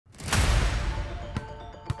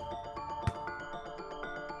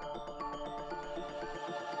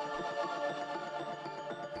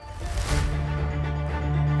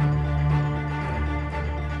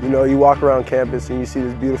know, you walk around campus and you see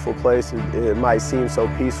this beautiful place, it might seem so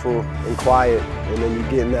peaceful and quiet, and then you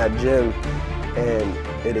get in that gym and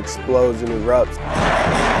it explodes and erupts.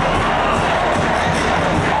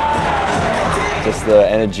 Just the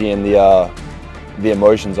energy and the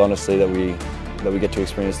emotions, honestly, that we get to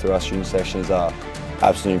experience through our student sessions are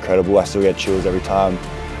absolutely incredible. I still get chills every time.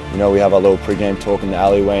 You know, we have our little pre-game talk in the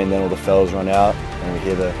alleyway, and then all the fellas run out, and we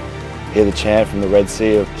hear the chant from the Red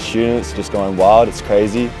Sea of students just going wild. It's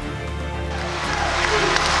crazy.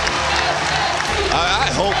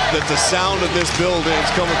 I hope that the sound of this building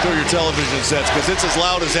is coming through your television sets, because it's as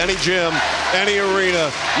loud as any gym, any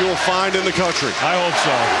arena you will find in the country. I hope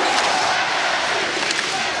so.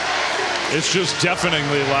 It's just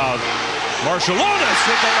deafeningly loud. Marshallonis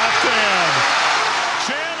with the left hand.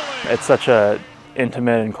 Channeling. It's such a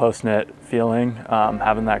intimate and close-knit feeling,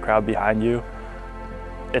 having that crowd behind you.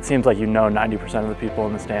 It seems like you know 90% of the people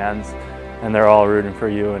in the stands, and they're all rooting for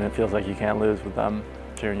you, and it feels like you can't lose with them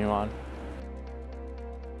cheering you on.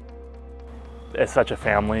 It's such a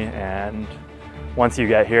family, and once you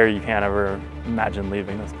get here, you can't ever imagine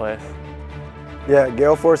leaving this place. Yeah,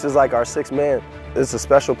 Gael Force is like our sixth man. It's a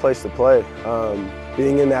special place to play.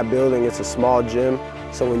 Being in that building, it's a small gym,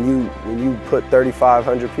 so when you put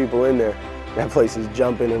 3,500 people in there, that place is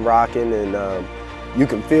jumping and rocking, and you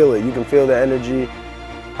can feel it. You can feel the energy.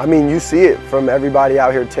 I mean, you see it from everybody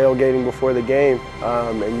out here tailgating before the game,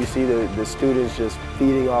 and you see the students just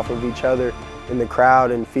feeding off of each other in the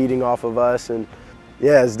crowd and feeding off of us. And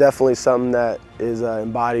yeah, it's definitely something that is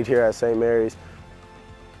embodied here at St. Mary's.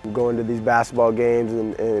 Going to these basketball games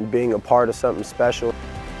and being a part of something special.